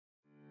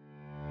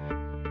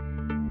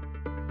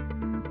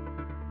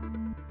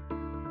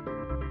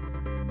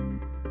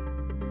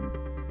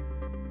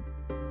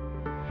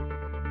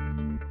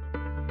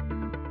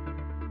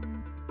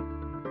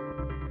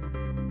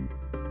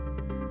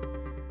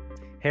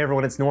Hey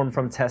everyone, it's Norm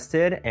from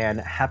Tested, and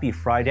happy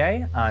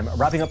Friday. I'm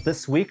wrapping up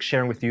this week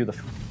sharing with you the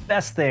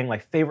best thing, my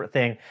favorite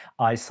thing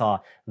I saw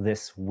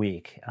this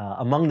week.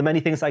 Among the many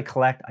things I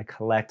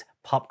collect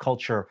pop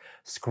culture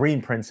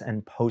screen prints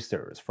and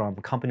posters from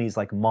companies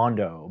like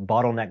Mondo,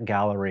 Bottleneck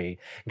Gallery,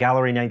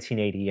 Gallery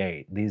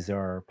 1988. These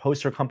are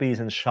poster companies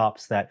and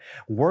shops that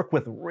work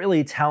with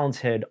really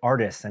talented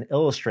artists and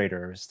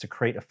illustrators to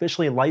create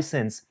officially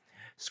licensed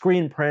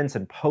screen prints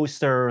and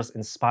posters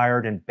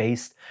inspired and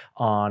based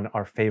on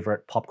our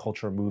favorite pop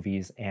culture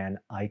movies and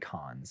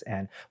icons.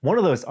 And one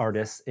of those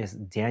artists is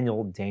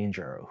Daniel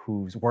Danger,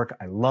 whose work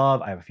I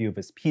love. I have a few of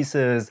his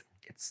pieces.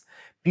 It's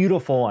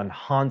beautiful and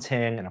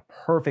haunting and a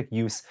perfect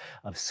use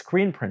of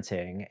screen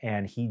printing.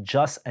 And he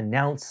just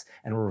announced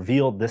and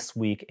revealed this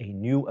week a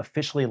new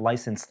officially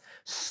licensed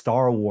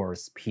Star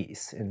Wars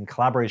piece in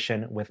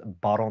collaboration with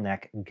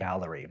Bottleneck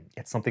Gallery.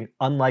 It's something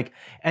unlike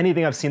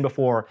anything I've seen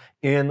before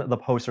in the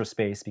poster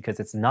space because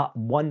it's not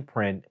one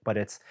print, but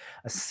it's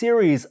a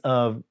series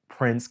of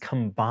prints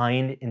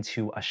combined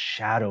into a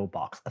shadow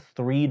box, a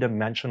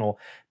three-dimensional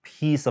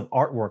piece of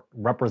artwork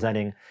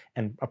representing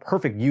and a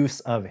perfect use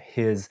of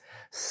his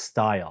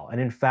style.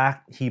 And in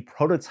fact, he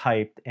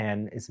prototyped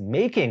and is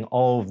making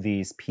all of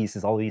these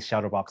pieces, all of these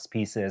shadow box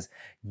pieces,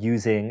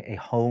 using a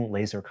home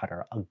laser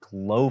cutter, a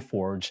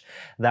Glowforge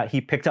that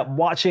he picked up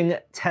watching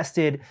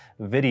tested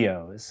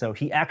videos. So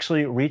he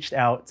actually reached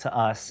out to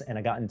us and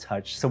I got in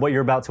touch. So what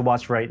you're about to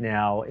watch right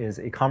now is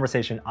a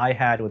conversation I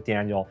had with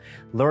Daniel,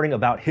 learning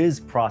about his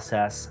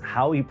process,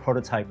 how he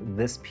prototyped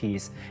this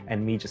piece,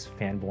 and me just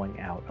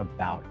fanboying out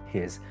about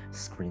his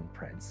screen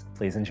prints.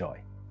 Please enjoy.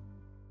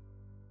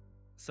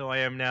 So I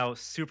am now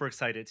super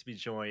excited to be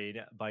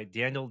joined by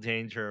Daniel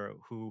Danger,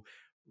 who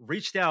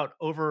reached out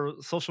over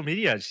social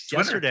media just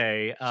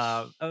yesterday,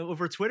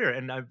 over Twitter.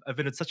 And I've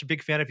been such a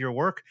big fan of your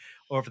work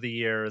over the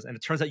years. And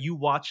it turns out you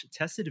watch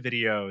tested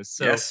videos.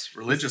 So yes,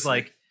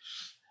 religiously.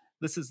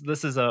 This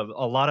is a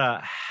lot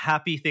of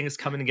happy things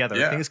coming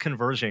together, things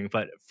converging.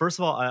 But first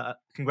of all,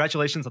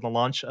 congratulations on the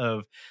launch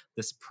of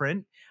this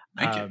print.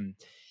 Thank you.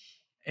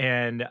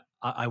 And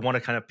I want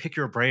to kind of pick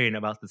your brain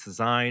about the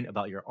design,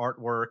 about your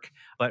artwork.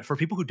 But for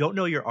people who don't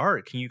know your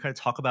art, can you kind of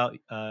talk about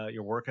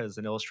your work as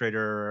an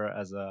illustrator,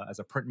 as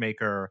a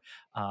printmaker,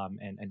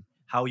 and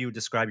how you would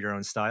describe your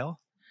own style?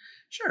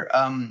 Sure.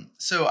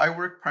 So I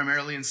work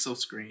primarily in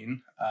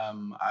silkscreen.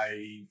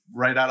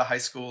 Right out of high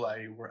school,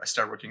 I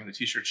started working in the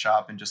t-shirt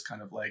shop and just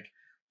kind of like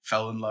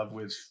fell in love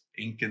with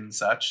ink and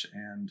such,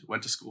 and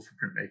went to school for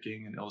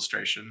printmaking and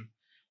illustration.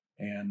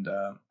 And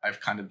I've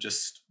kind of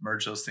just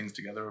merged those things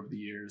together over the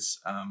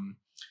years.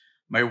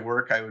 My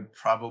work, I would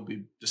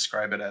probably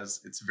describe it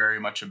as it's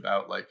very much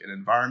about like an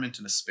environment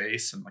and a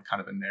space and like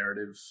kind of a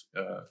narrative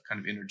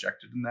kind of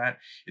interjected in that.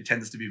 It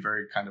tends to be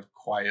very kind of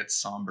quiet,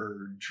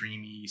 somber,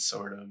 dreamy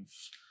sort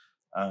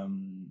of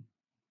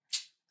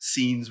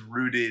scenes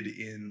rooted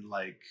in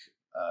like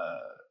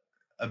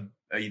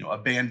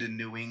abandoned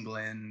New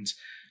England,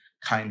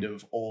 kind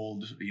of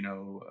old,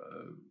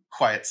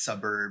 quiet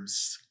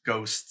suburbs,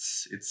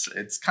 ghosts.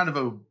 It's kind of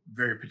a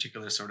very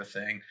particular sort of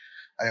thing.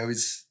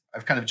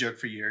 I've kind of joked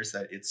for years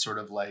that it's sort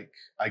of like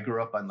I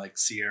grew up on like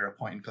Sierra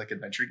point and click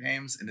adventure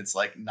games, and it's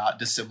like not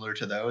dissimilar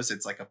to those.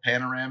 It's like a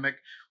panoramic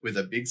with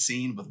a big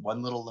scene with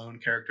one little lone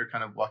character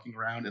kind of walking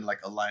around and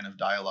like a line of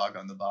dialogue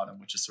on the bottom,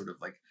 which is sort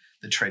of like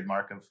the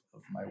trademark of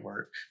my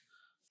work.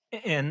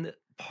 And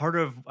part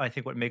of, I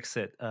think, what makes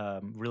it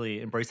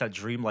really embrace that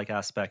dreamlike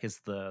aspect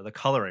is the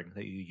coloring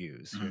that you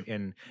use,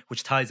 and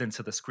which ties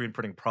into the screen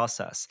printing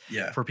process.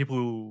 Yeah. For people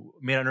who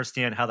may not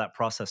understand how that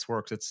process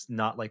works, it's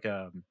not like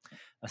a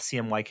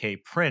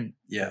CMYK print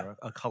or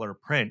a color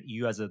print.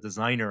 You, as a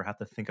designer, have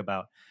to think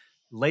about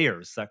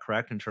layers. Is that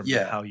correct in terms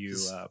of how you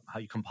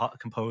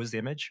compose the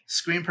image?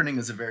 Screen printing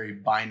is a very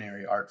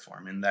binary art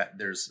form in that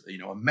there's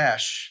a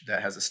mesh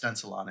that has a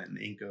stencil on it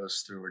and ink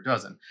goes through or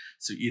doesn't.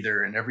 So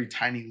either in every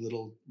tiny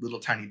little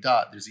tiny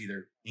dot, there's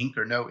either ink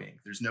or no ink.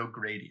 There's no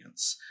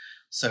gradients.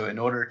 So in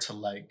order to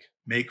like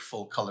make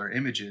full color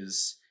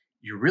images,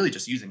 you're really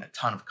just using a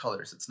ton of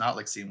colors. It's not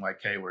like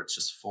CMYK where it's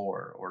just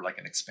 4 or like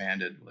an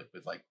expanded like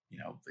with like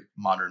like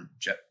modern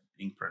jet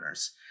ink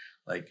printers.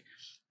 Like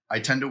I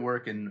tend to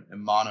work in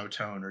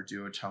monotone or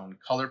duotone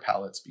color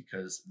palettes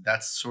because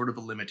that's sort of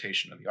a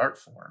limitation of the art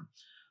form.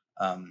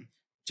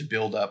 To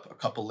build up a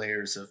couple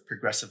layers of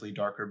progressively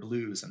darker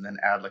blues and then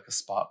add like a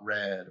spot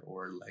red,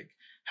 or like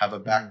have a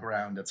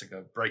background that's like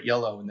a bright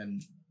yellow and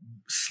then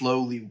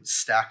slowly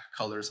stack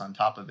colors on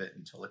top of it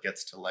until it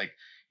gets to like,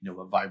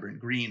 a vibrant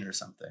green or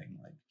something.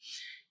 Like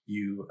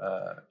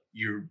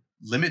you're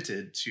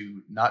limited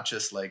to not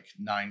just like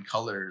 9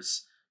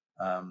 colors,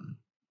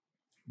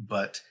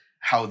 but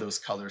how those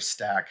colors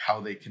stack,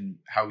 how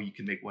you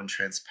can make one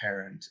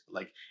transparent.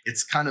 Like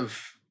it's kind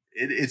of,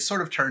 it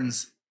sort of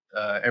turns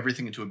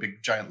everything into a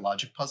big giant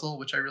logic puzzle,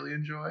 which I really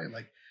enjoy.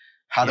 Like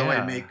how do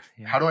I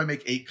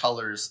make 8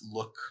 colors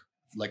look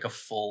like a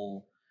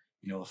full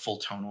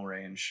tonal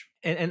range?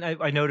 And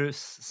I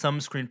notice some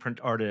screen print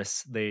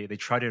artists, they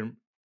try to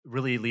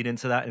really lean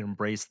into that and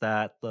embrace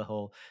that, the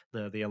whole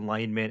the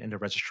alignment and the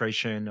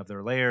registration of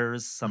their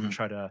layers. Some Mhm.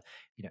 try to,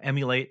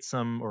 emulate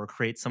some or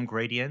create some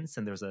gradients,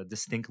 and there's a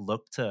distinct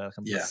look to kind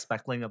of the Yeah.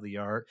 speckling of the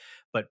art.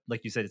 But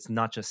like you said, it's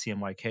not just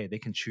CMYK. They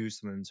can choose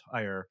from an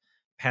entire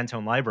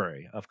Pantone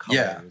library of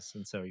Yeah. colors,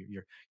 and so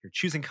you're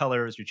choosing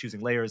colors, you're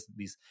choosing layers.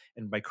 These,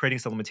 and by creating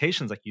some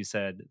limitations, like you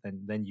said,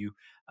 then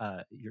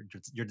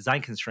your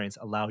design constraints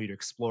allow you to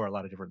explore a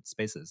lot of different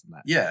spaces in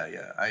that. Yeah,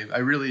 yeah. I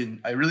really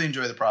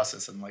enjoy the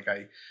process, and like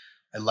I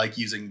like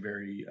using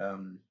very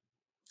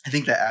I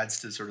think that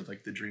adds to sort of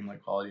like the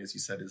dreamlike quality, as you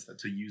said, is that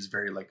to use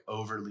very like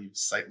overly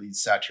slightly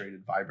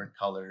saturated, vibrant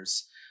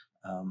colors,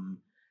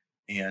 um,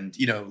 and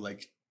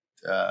like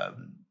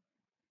um,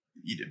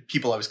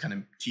 people always kind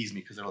of tease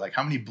me because they're like,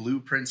 "How many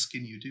blueprints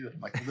can you do?" And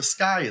I'm like, "Well, the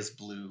sky is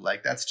blue.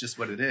 Like that's just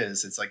what it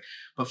is." It's like,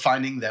 but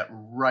finding that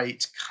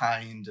right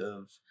kind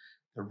of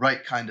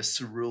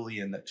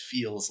cerulean that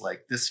feels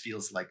like this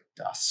feels like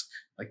dusk,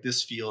 like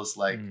this feels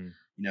like Mm.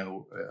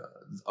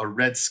 a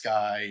red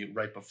sky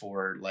right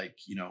before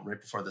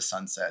right before the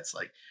sun sets,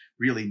 like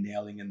really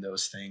nailing in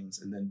those things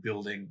and then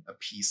building a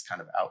piece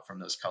kind of out from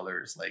those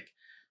colors. Like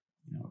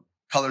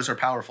colors are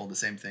powerful. The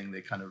same thing,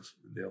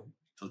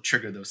 they'll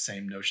trigger those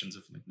same notions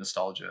of like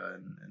nostalgia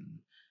and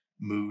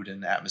mood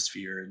and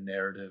atmosphere and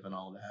narrative and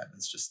all that.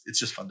 It's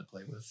just fun to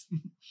play with.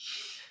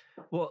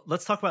 Well,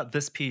 let's talk about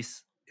this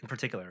piece in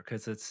particular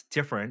because it's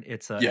different.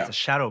 It's Yeah. a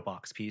shadow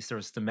box piece.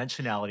 There's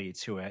dimensionality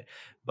to it.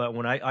 But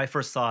when I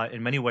first saw it,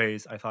 in many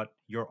ways, I thought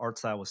your art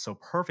style was so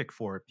perfect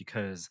for it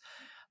because,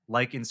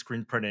 like in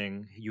screen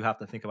printing, you have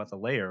to think about the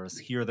layers.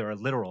 Here, there are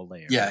literal Yeah.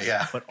 layers,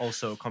 Yeah. but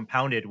also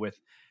compounded with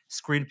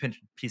screen print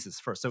pieces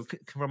first. So,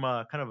 from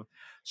a kind of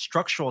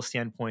structural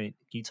standpoint,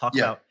 can you talk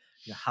Yeah. about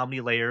how many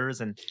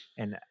layers and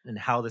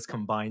how this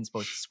combines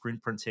both screen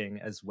printing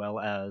as well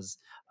as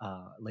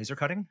laser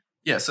cutting?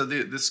 Yeah, so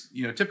this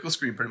typical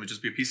screen print would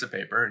just be a piece of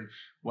paper and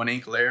one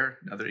ink layer,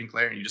 another ink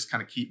layer, and you just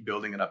kind of keep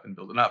building it up and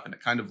building up, and it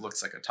kind of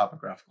looks like a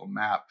topographical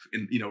map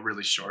in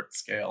really short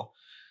scale.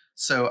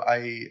 So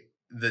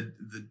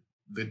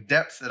the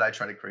depth that I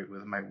try to create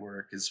with my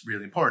work is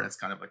really important. It's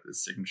kind of like the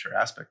signature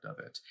aspect of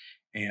it.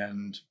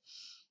 And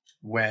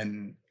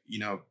when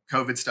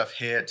COVID stuff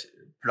hit,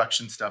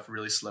 production stuff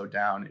really slowed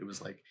down. It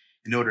was like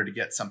in order to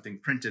get something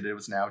printed, it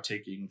was now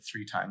taking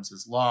 3 times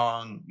as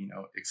long,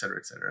 et cetera,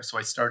 et cetera. So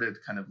I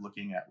started kind of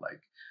looking at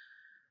like,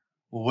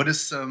 well, what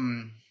is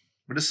some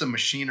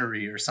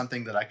machinery or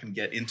something that I can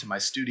get into my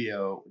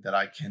studio that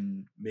I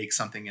can make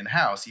something in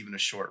house, even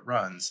as short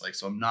runs, like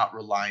so I'm not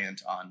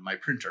reliant on my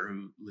printer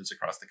who lives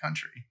across the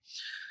country.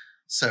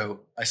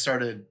 So I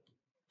started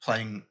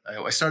looking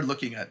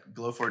at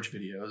Glowforge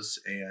videos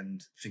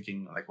and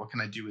thinking like, what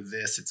can I do with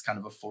this? It's kind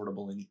of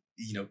affordable and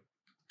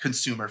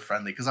consumer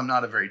friendly because I'm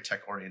not a very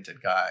tech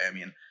oriented guy. I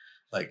mean,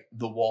 like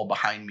the wall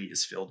behind me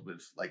is filled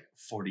with like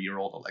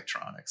 40-year-old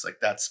electronics. Like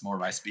that's more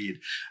my speed.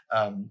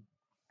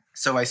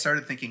 So I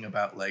started thinking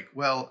about like,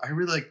 well, I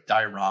really liked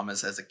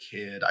dioramas as a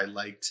kid. I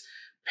liked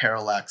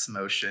parallax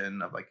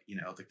motion of like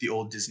the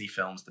old Disney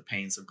films, the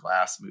panes of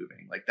glass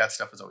moving. Like that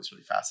stuff was always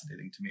really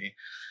fascinating to me.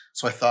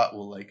 So I thought,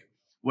 well, like,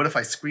 what if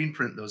I screen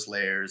print those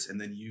layers and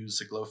then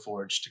use a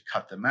Glowforge to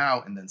cut them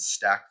out and then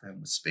stack them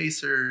with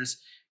spacers?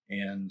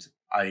 And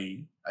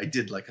I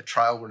did like a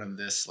trial run of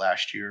this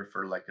last year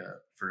for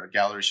a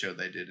gallery show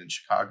they did in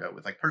Chicago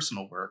with like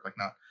personal work, like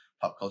not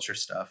pop culture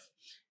stuff.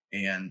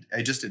 And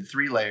I just did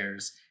 3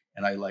 layers,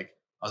 and I was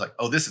like,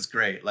 oh, this is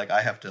great. Like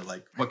I have to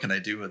like, what can I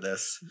do with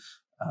this?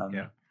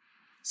 Yeah.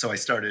 So I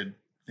started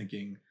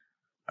thinking,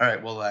 all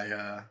right, well,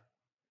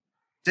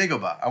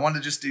 Dagobah. I wanted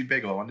to just do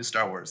Dagobah. I wanted to do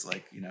Star Wars.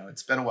 Like,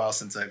 it's been a while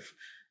since I've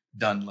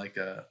done like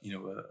a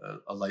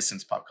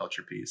licensed pop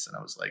culture piece, and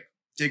I was like,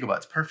 Dagobah,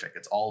 it's perfect.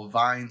 It's all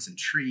vines and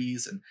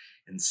trees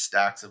and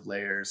stacks of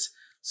layers.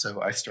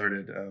 So I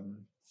started.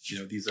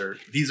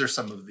 These are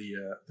some of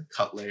the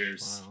cut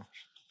layers.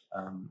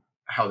 Wow.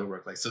 How they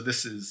work. Like, so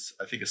this is,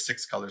 I think, a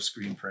 6-color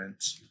screen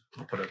print.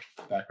 I'll put a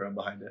background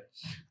behind it.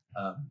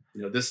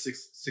 This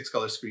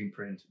six-color screen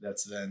print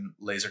that's then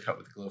laser cut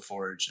with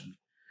Glowforge,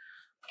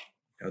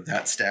 and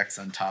that stacks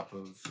on top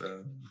of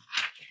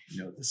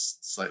this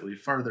slightly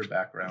farther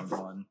background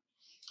one.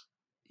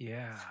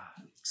 Yeah.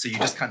 So you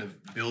just kind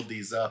of build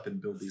these up,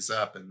 and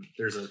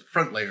there's a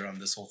front layer on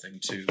this whole thing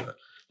too.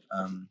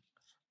 And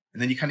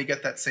then you kind of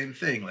get that same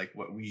thing, like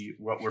what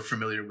we're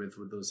familiar with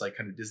those like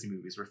kind of Disney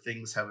movies, where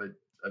things have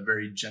a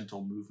very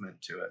gentle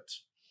movement to it.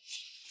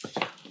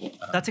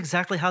 That's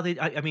exactly how they.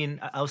 I mean,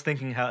 I was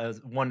thinking how as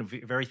one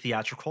very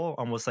theatrical,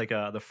 almost like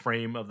the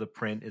frame of the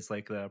print is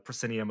like the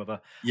proscenium of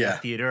a Yeah.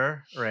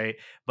 theater, right?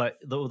 But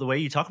the way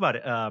you talk about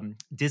it,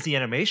 Disney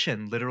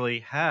Animation literally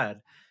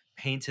had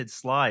painted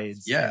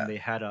slides, Yeah. and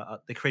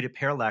they created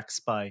parallax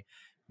by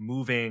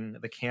moving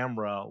the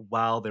camera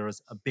while there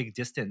was a big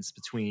distance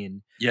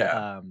between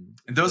And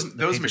those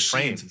painted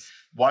machines, frames.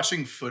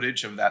 watching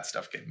footage of that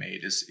stuff get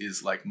made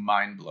is like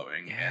mind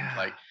blowing. Yeah. And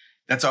like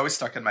that's always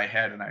stuck in my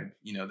head. And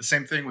the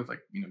same thing with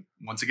like,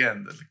 once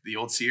again, the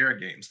old Sierra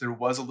games, there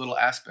was a little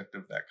aspect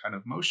of that kind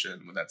of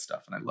motion with that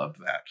stuff. And I loved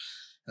that.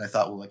 And I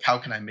thought, well, like, how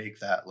can I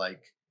make that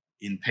like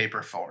in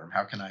paper form?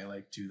 How can I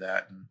like do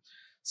that? And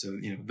so,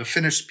 the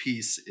finished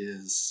piece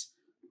is,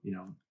 I'm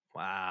going to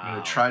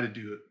Wow. try to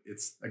do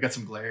it. I got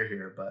some glare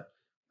here, but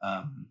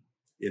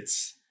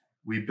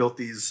we built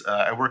these,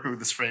 I work with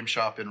this frame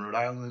shop in Rhode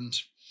Island.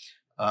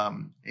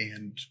 And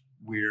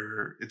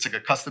it's like a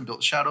custom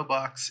built shadow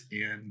box,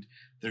 and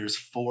there's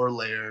 4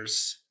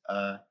 layers,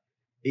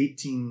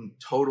 18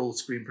 total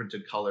screen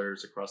printed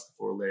colors across the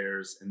 4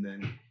 layers. And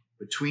then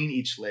between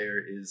each layer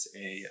is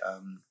a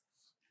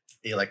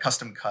like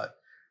custom cut,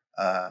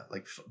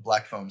 like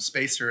black foam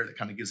spacer that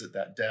kind of gives it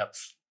that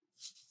depth.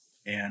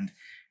 And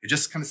it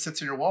just kind of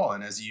sits on your wall.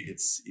 And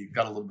you've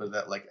got a little bit of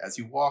that, like as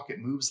you walk, it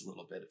moves a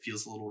little bit. It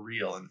feels a little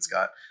real, and it's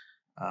got,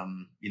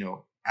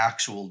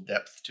 actual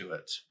depth to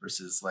it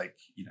versus like,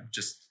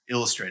 just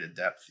illustrated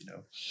depth,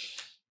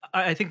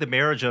 I think the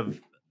marriage of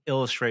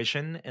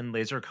illustration and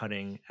laser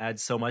cutting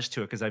adds so much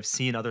to it, because I've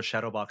seen other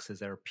shadow boxes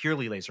that are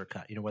purely laser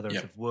cut, whether it's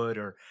Yeah. with wood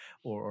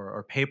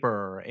or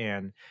paper,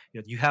 and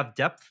you have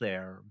depth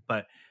there,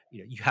 but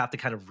you have to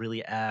kind of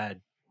really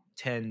add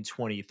 10,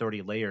 20,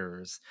 30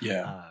 layers,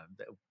 Yeah.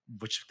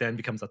 which then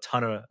becomes a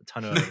ton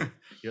of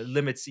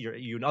limits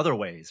you in other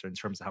ways, in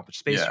terms of how much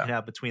space you Yeah. can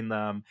have between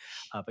them.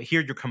 But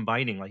here you're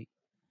combining, like,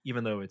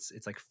 even though it's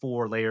like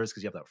 4 layers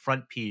because you have that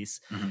front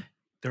piece, Mhm.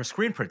 they're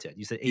screen printed.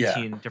 You said Yeah.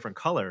 18 different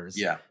colors.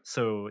 Yeah.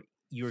 So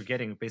you're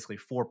getting basically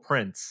 4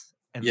 prints,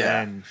 and Yeah.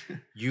 then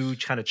you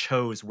kind of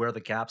chose where the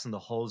gaps and the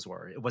holes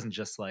were. It wasn't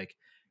just like,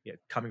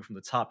 coming from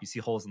the top, you see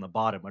holes in the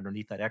bottom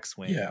underneath that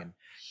X-wing. Yeah.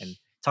 And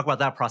talk about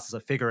that process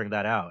of figuring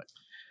that out.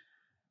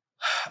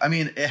 I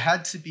mean,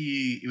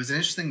 it was an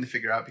interesting thing to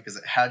figure out, because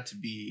it had to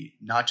be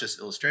not just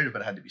illustrative,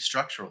 but it had to be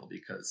structural,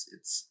 because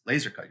it's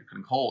laser cut. You're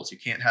cutting holes. You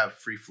can't have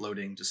free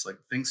floating, just like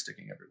things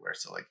sticking everywhere.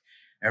 So like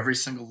every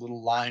single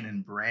little line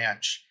and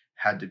branch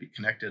had to be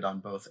connected on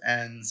both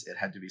ends. It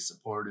had to be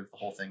supportive. The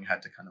whole thing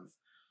had to kind of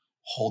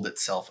hold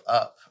itself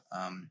up.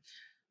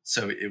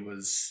 So it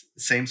was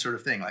the same sort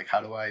of thing. Like, how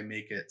do I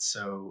make it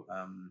so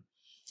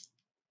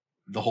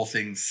the whole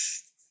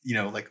thing's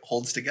like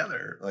holds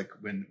together, like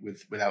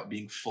without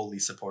being fully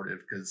supportive,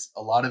 because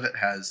a lot of it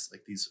has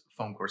like these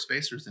foam core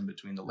spacers in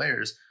between the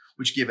layers,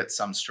 which give it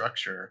some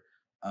structure,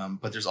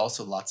 but there's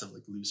also lots of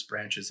like loose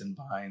branches and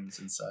vines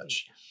and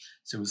such.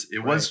 So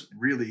it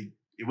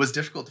was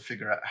difficult to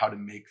figure out how to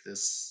make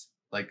this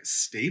like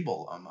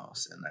stable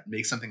almost, and that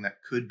make something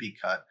that could be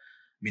cut.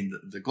 I mean,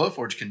 the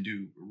Glowforge can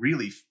do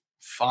really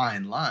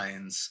fine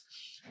lines,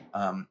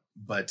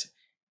 but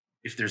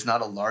if there's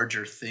not a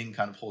larger thing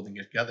kind of holding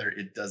it together,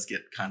 it does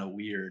get kind of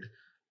weird.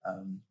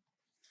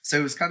 So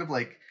it was kind of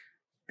like,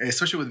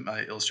 especially with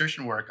my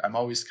illustration work, I'm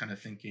always kind of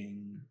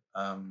thinking,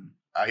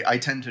 I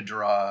tend to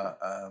draw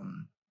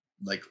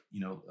like,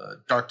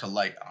 dark to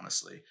light,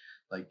 honestly.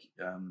 Like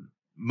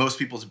most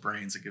people's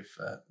brains, like if,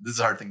 this is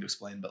a hard thing to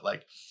explain, but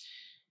like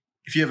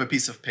if you have a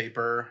piece of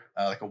paper,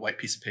 like a white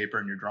piece of paper,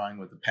 and you're drawing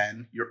with a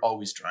pen, you're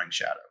always drawing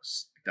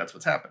shadows. That's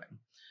what's happening.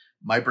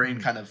 My brain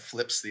kind of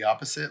flips the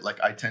opposite.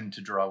 Like I tend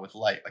to draw with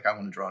light. Like I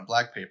want to draw on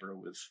black paper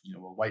with, a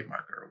white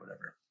marker or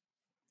whatever.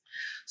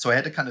 So I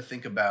had to kind of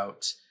think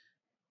about,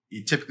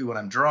 typically when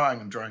I'm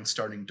drawing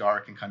starting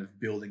dark and kind of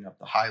building up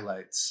the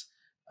highlights.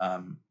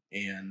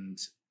 And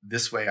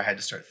this way I had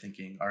to start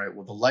thinking, all right,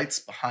 well, the light's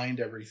behind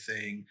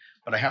everything,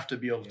 but I have to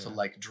be able to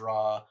like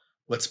draw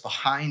what's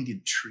behind the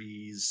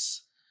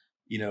trees.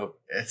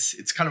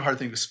 It's kind of a hard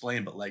thing to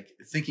explain, but like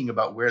thinking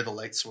about where the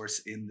light source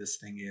in this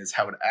thing is,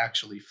 how it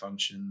actually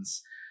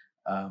functions.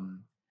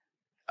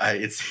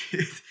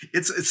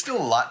 It's still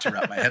a lot to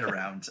wrap my head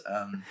around.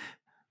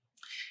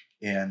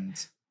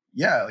 And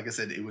yeah, like I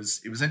said, it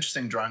was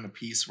interesting drawing a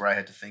piece where I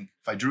had to think,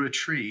 if I drew a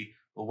tree,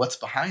 well, what's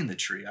behind the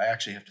tree? I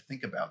actually have to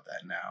think about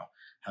that now.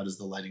 How does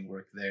the lighting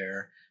work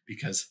there?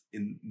 Because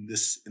in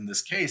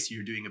this case,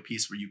 you're doing a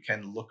piece where you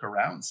can look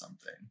around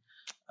something.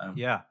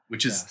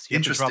 Which is so you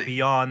have to interesting. draw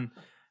beyond,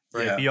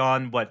 Yeah.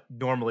 beyond what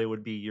normally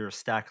would be your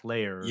stacked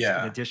layers, in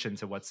Yeah. addition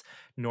to what's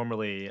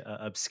normally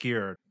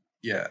obscured.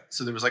 Yeah.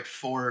 So there was like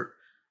four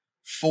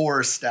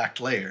stacked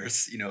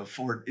layers,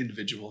 4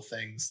 individual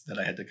things that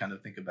I had to kind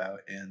of think about.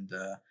 And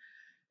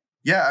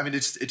yeah, I mean,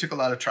 it took a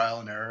lot of trial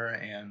and error,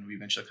 and we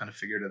eventually kind of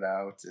figured it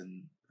out,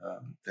 and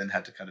then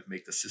had to kind of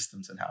make the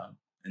systems and how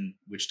in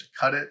which to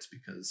cut it,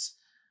 because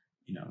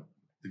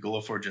the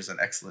Glowforge is an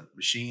excellent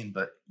machine,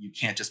 but you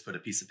can't just put a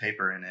piece of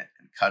paper in it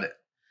and cut it.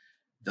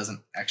 It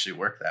doesn't actually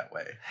work that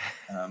way.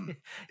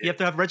 You have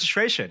to have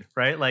registration,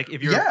 right? Like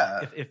if you're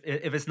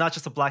if it's not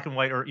just a black and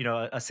white or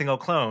a single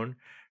clone,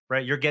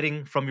 right? You're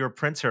getting from your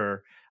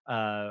printer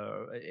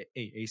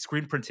a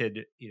screen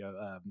printed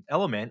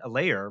element, a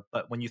layer,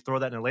 but when you throw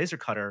that in a laser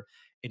cutter,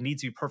 it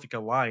needs to be perfectly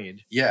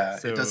aligned. Yeah,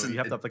 So it doesn't. you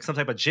have to have like some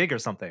type of jig or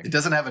something. It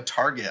doesn't have a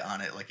target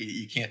on it. Like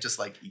you can't just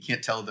like, you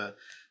can't tell the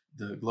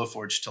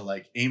Glowforge to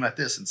like aim at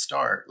this and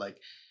start. Like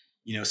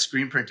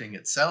screen printing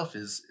itself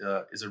is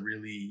a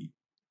really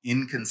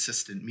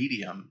inconsistent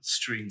medium,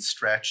 screens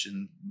stretch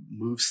and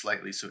move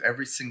slightly. So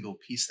every single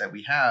piece that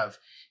we have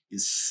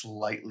is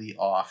slightly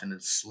off in a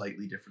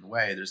slightly different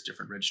way. There's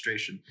different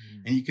registration.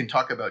 Mm. And you can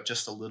talk about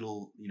just a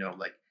little,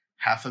 like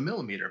half a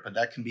millimeter, but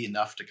that can be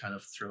enough to kind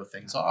of throw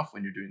things off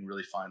when you're doing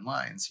really fine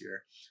lines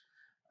here.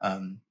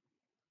 And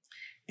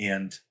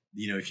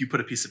if you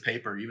put a piece of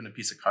paper, even a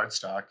piece of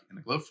cardstock in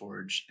a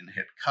Glowforge and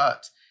hit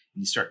cut,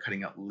 and you start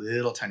cutting out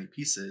little tiny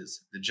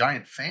pieces, the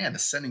giant fan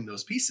is sending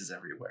those pieces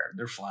everywhere.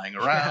 They're flying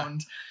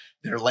around.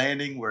 They're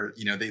landing where,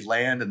 they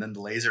land, and then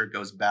the laser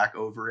goes back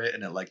over it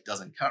and it like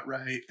doesn't cut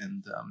right.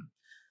 And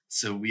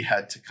so we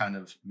had to kind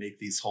of make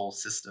these whole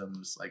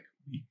systems, like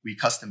we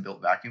custom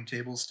built vacuum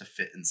tables to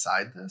fit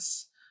inside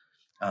this.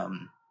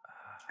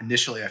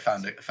 Initially I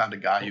found a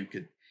guy who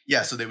could,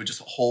 so they would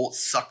just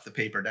suck the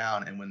paper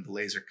down, and when the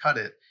laser cut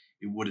it,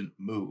 it wouldn't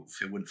move.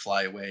 It wouldn't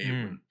fly away. It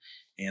wouldn't,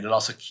 and it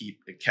also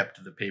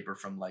kept the paper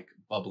from like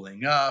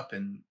bubbling up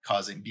and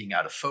being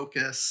out of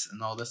focus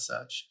and all this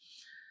such.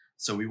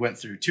 So we went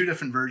through two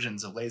different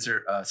versions of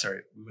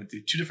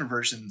two different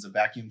versions of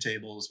vacuum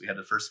tables. We had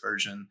the first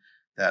version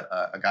that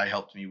a guy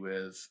helped me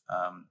with,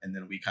 and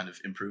then we kind of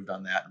improved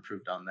on that,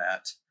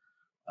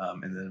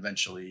 and then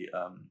eventually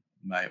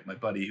my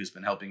buddy who's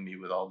been helping me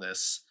with all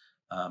this,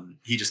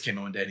 he just came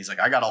in one day and he's like,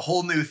 I got a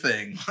whole new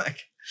thing.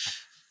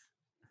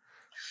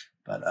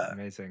 But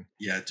amazing.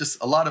 Yeah,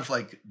 just a lot of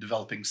like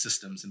developing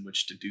systems in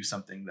which to do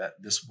something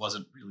that this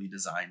wasn't really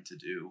designed to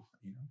do.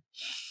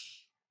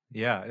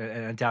 Yeah,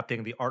 and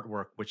adapting the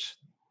artwork, which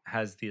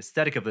has the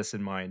aesthetic of this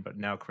in mind, but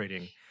now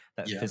creating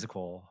that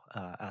physical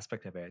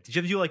aspect of it. Did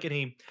you do like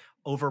any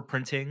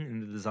overprinting in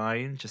the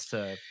design just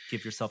to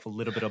give yourself a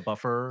little bit of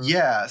buffer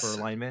for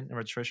alignment and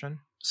registration?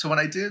 So when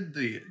I did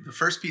the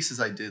first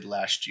pieces I did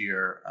last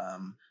year,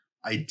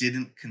 I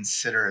didn't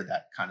consider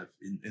that kind of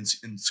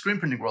in screen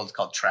printing world, it's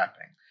called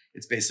trapping.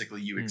 It's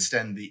basically you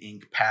extend the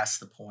ink past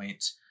the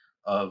point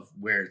of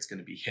where it's going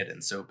to be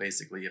hidden. So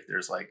basically, if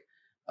there's like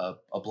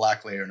a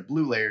black layer and a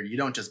blue layer, you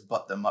don't just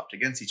butt them up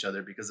against each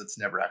other because it's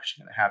never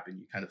actually going to happen.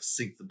 You kind of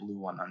sink the blue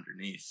one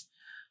underneath.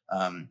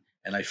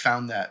 And I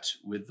found that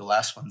with the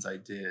last ones I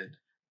did,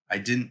 I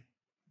kind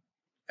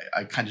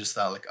of just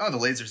thought like, oh, the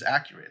laser's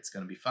accurate, it's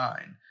going to be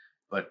fine.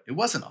 But it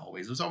wasn't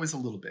always. It was always a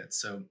little bit.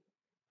 So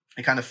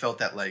I kind of felt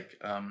that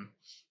like, a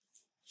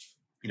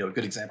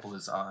good example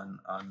is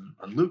on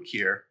Luke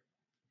here.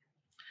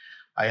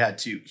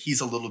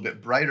 He's a little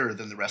bit brighter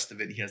than the rest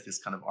of it. He has this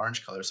kind of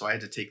orange color. So I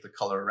had to take the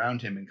color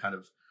around him and kind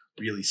of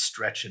really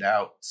stretch it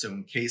out. So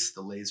in case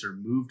the laser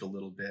moved a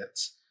little bit,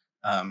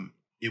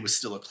 it was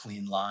still a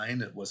clean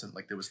line. It wasn't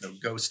like there was no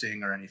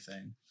ghosting or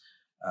anything.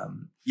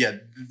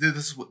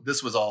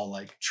 This was all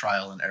like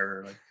trial and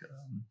error, like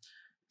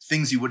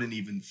things you wouldn't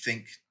even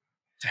think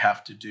to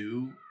have to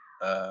do.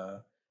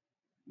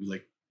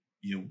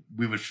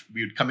 We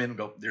would come in and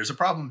go, there's a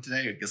problem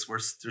today. I guess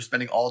they're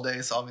spending all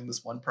day solving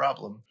this one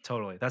problem.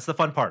 Totally. That's the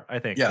fun part, I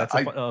think. Yeah, that's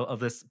of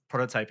this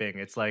prototyping.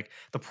 It's like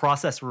the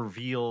process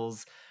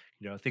reveals,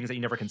 things that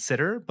you never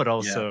consider, but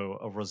also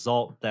a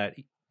result that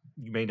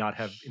you may not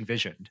have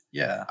envisioned.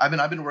 Yeah. I've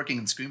been working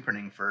in screen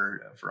printing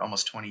for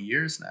almost 20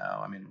 years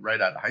now. I mean,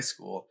 right out of high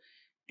school.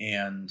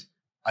 And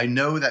I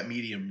know that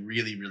medium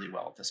really, really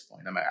well at this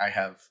point. I mean, I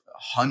have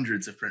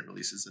hundreds of print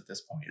releases at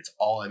this point. It's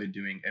all I've been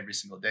doing every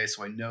single day.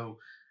 So I know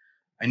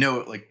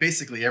like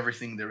basically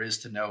everything there is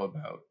to know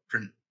about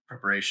print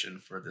preparation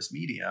for this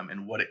medium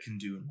and what it can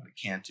do and what it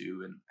can't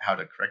do and how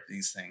to correct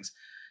these things.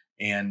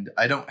 And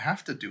I don't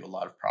have to do a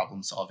lot of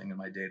problem solving in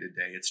my day to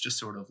day. It's just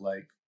sort of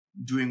like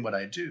doing what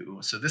I do.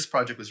 So this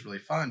project was really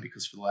fun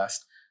because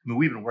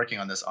we've been working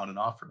on this on and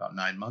off for about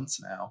 9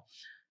 months now.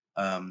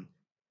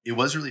 It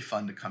was really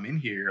fun to come in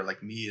here,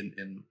 like me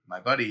and my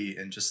buddy,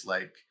 and just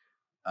like,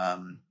 not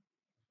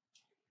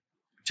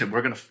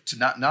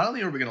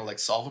only are we gonna like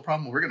solve a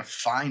problem, we're gonna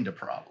find a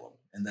problem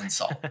and then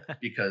solve it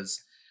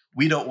because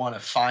we don't want to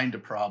find a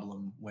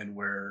problem when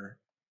we're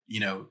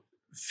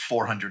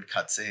 400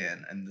 cuts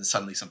in and then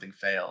suddenly something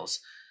fails.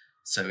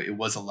 So it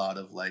was a lot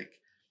of like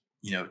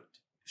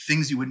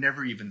things you would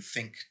never even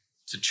think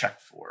to check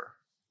for,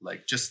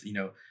 like just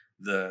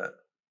the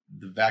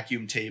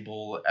vacuum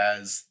table,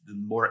 as the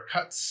more it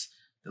cuts,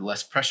 the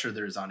less pressure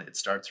there's on it. It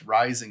starts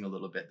rising a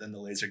little bit, then the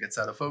laser gets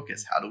out of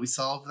focus. How do we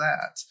solve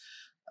that?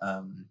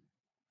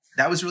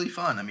 That was really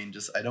fun. I mean,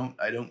 just I don't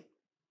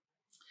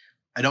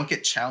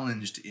get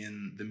challenged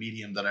in the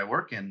medium that I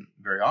work in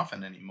very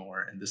often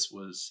anymore, and this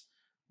was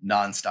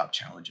nonstop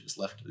challenges,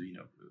 left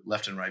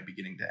and right,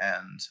 beginning to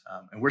end.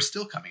 And we're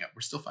still coming up.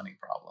 We're still finding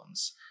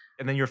problems.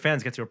 And then your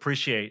fans get to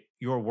appreciate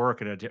your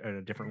work in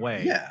a different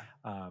way. Yeah.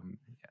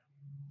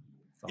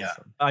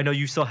 Awesome. I know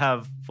you still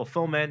have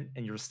fulfillment,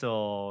 and there's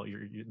still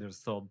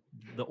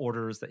the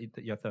orders that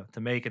you have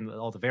to make and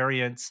all the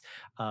variants.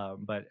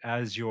 But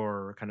as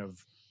you're kind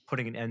of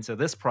putting an end to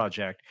this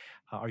project,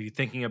 are you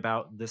thinking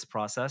about this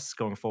process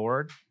going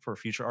forward for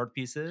future art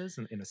pieces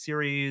in a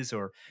series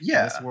or in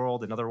this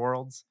world and other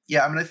worlds?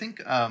 Yeah, I mean, I think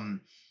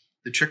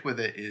the trick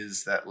with it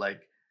is that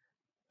like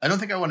I don't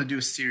think I want to do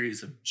a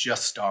series of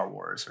just Star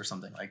Wars or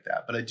something like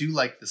that, but I do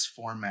like this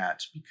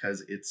format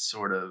because it's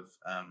sort of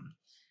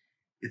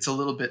it's a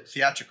little bit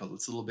theatrical.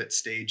 It's a little bit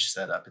stage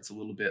setup. It's a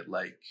little bit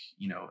like,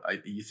 you know,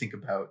 you think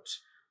about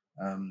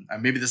and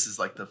maybe this is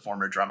like the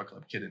former drama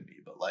club kid in me,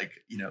 but like,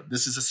 you know,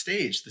 this is a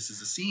stage, this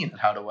is a scene, and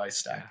how do I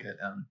stack it?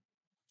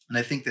 And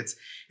I think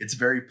it's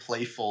very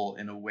playful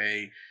in a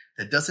way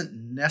that doesn't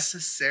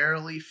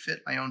necessarily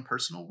fit my own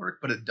personal work,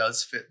 but it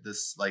does fit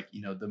this, like,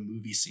 you know, the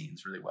movie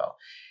scenes really well.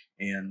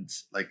 And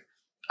like,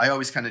 I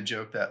always kind of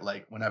joke that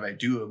like whenever I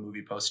do a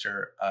movie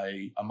poster,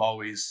 I'm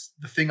always,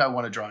 the thing I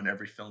want to draw in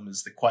every film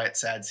is the quiet,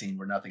 sad scene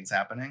where nothing's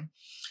happening.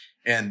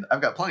 And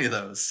I've got plenty of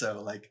those.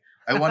 So like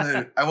I want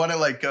to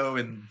like go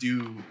and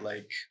do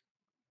like,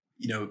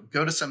 you know,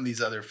 go to some of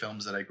these other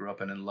films that I grew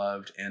up in and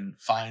loved and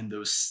find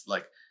those,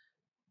 like,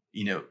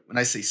 you know, when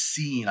I say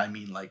scene, I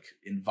mean like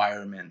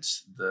environment,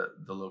 the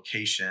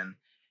location,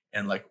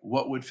 and like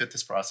what would fit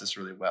this process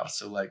really well.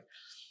 So like,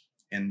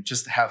 and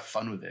just have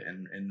fun with it,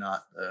 and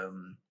not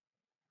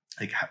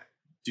like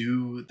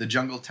do the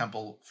jungle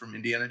temple from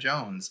Indiana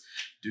Jones,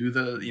 do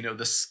the, you know,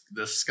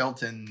 the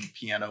skeleton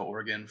piano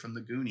organ from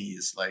the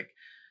Goonies, like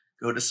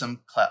go to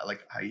some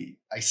like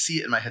I see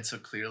it in my head so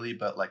clearly,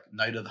 but like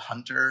Night of the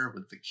Hunter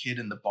with the kid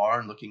in the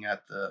barn looking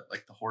at the,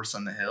 like the horse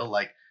on the hill,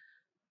 like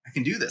I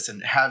can do this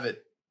and have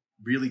it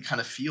really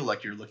kind of feel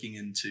like you're looking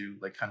into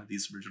like kind of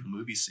these original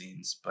movie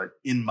scenes, but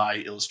in my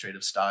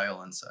illustrative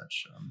style and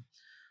such.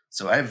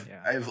 So I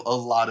have a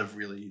lot of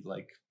really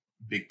like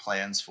big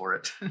plans for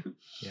it.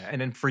 Yeah, and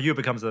then for you, it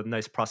becomes a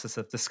nice process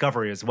of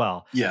discovery as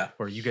well. Yeah,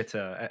 where you get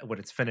to, when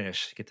it's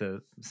finished, get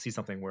to see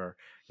something where,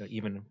 you know,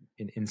 even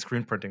in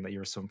screen printing that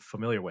you're so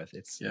familiar with,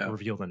 it's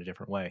revealed in a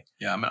different way.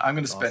 Yeah, I'm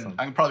going to spend. Awesome.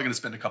 I'm probably going to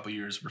spend a couple of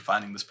years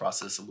refining this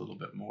process a little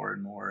bit more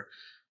and more.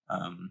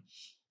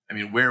 I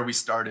mean, where we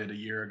started a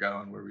year ago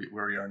and where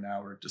we are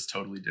now are just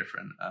totally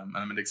different. And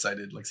I'm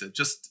excited. Like I said,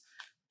 just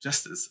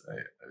as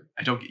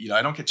I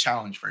don't get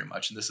challenged very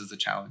much, and this is a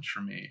challenge for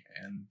me,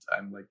 and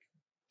I'm like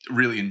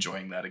really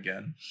enjoying that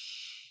again.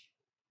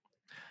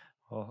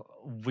 Well,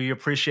 we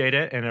appreciate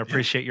it, and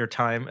appreciate your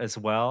time as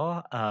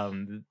well.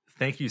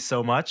 Thank you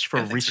so much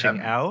for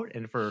reaching out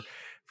and for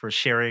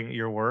sharing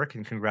your work,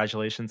 and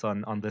congratulations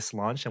on this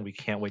launch. And we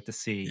can't wait to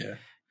see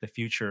the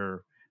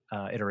future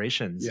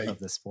iterations of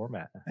this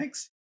format.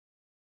 Thanks.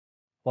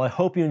 Well, I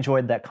hope you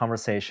enjoyed that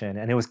conversation,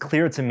 and it was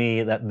clear to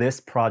me that this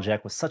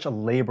project was such a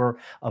labor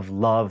of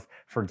love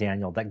for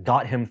Daniel that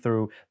got him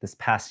through this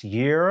past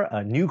year,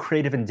 a new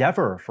creative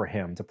endeavor for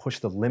him to push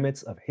the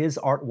limits of his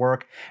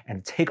artwork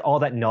and take all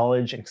that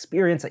knowledge and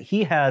experience that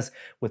he has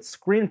with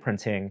screen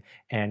printing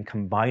and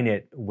combine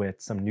it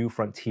with some new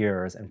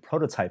frontiers and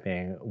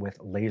prototyping with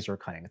laser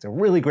cutting. It's a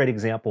really great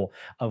example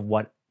of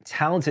what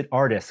talented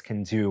artists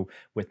can do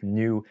with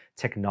new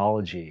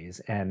technologies,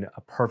 and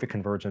a perfect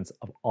convergence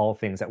of all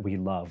things that we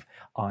love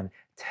on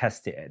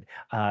Tested.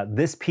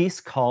 This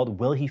piece, called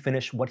Will He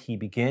Finish What He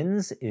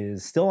Begins,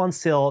 is still on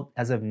sale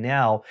as of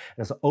now.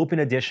 There's an open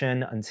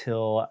edition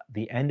until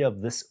the end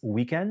of this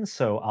weekend,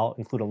 so I'll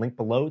include a link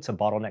below to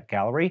Bottleneck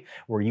Gallery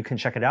where you can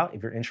check it out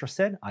if you're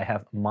interested. I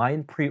have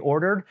mine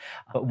pre-ordered.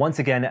 But once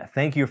again,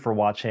 thank you for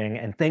watching,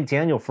 and thank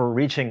Daniel for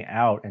reaching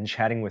out and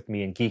chatting with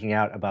me and geeking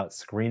out about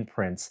screen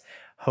prints.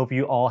 Hope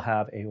you all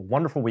have a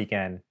wonderful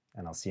weekend,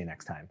 and I'll see you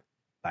next time.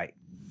 Bye.